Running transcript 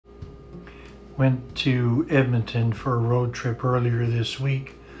Went to Edmonton for a road trip earlier this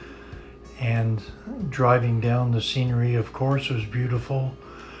week, and driving down the scenery, of course, was beautiful.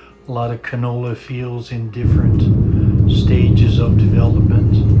 A lot of canola fields in different stages of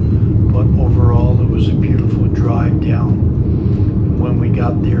development, but overall it was a beautiful drive down. When we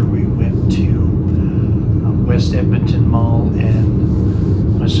got there, we went to West Edmonton Mall,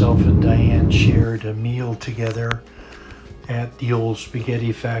 and myself and Diane shared a meal together at the old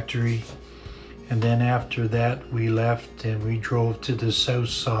spaghetti factory. And then after that we left and we drove to the south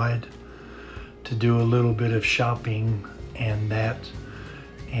side to do a little bit of shopping and that.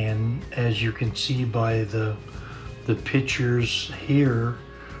 And as you can see by the pictures here,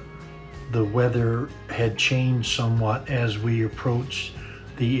 the weather had changed somewhat as we approached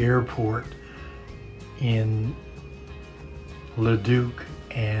the airport in Leduc,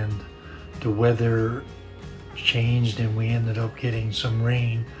 and the weather changed and we ended up getting some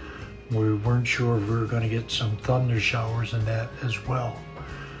rain. We weren't sure if we were going to get some thunder showers and that as well.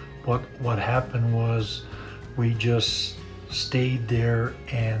 But what happened was we just stayed there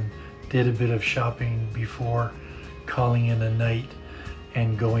and did a bit of shopping before calling in a night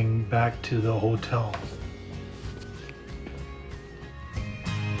and going back to the hotel.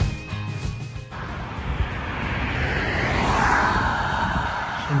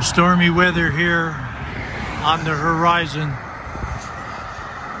 Some stormy weather here on the horizon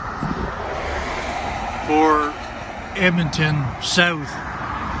for Edmonton South,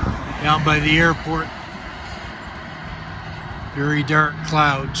 down by the airport. Very dark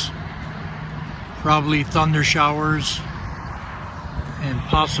clouds, probably thunder showers and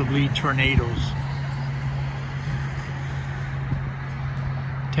possibly tornadoes.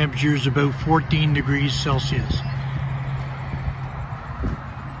 Temperature is about 14 degrees Celsius.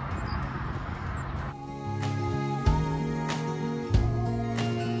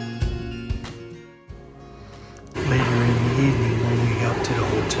 Later in the evening, when we got to the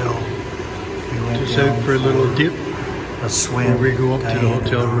hotel, we went just out for a little dip, a swim. Before we go up to the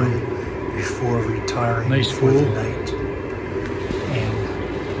hotel room before retiring for the night.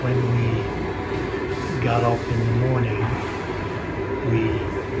 And when we got up in the morning, we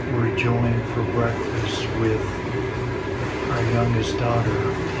were joined for breakfast with our youngest daughter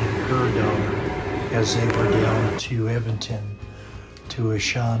and her daughter as they were down to Edmonton to a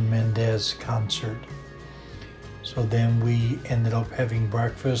Shawn Mendes concert. So then we ended up having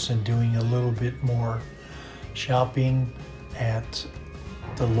breakfast and doing a little bit more shopping at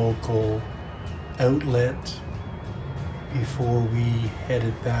the local outlet before we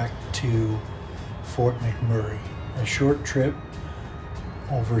headed back to Fort MacMurray. A short trip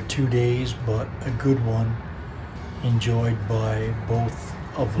over 2 days, but a good one, enjoyed by both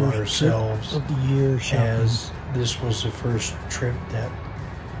of ourselves of the year, as this was the first trip that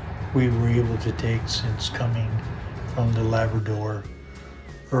we were able to take since coming from the Labrador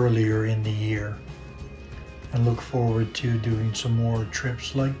earlier in the year, and look forward to doing some more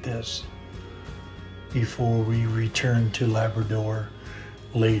trips like this before we return to Labrador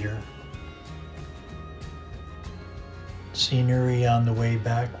later. Scenery on the way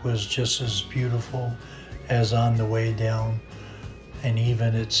back was just as beautiful as on the way down, and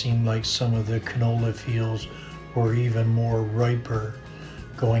even it seemed like some of the canola fields were even more riper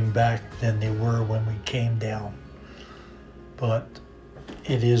going back than they were when we came down. But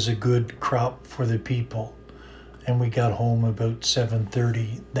it is a good crop for the people, and we got home about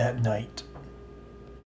 7:30 that night.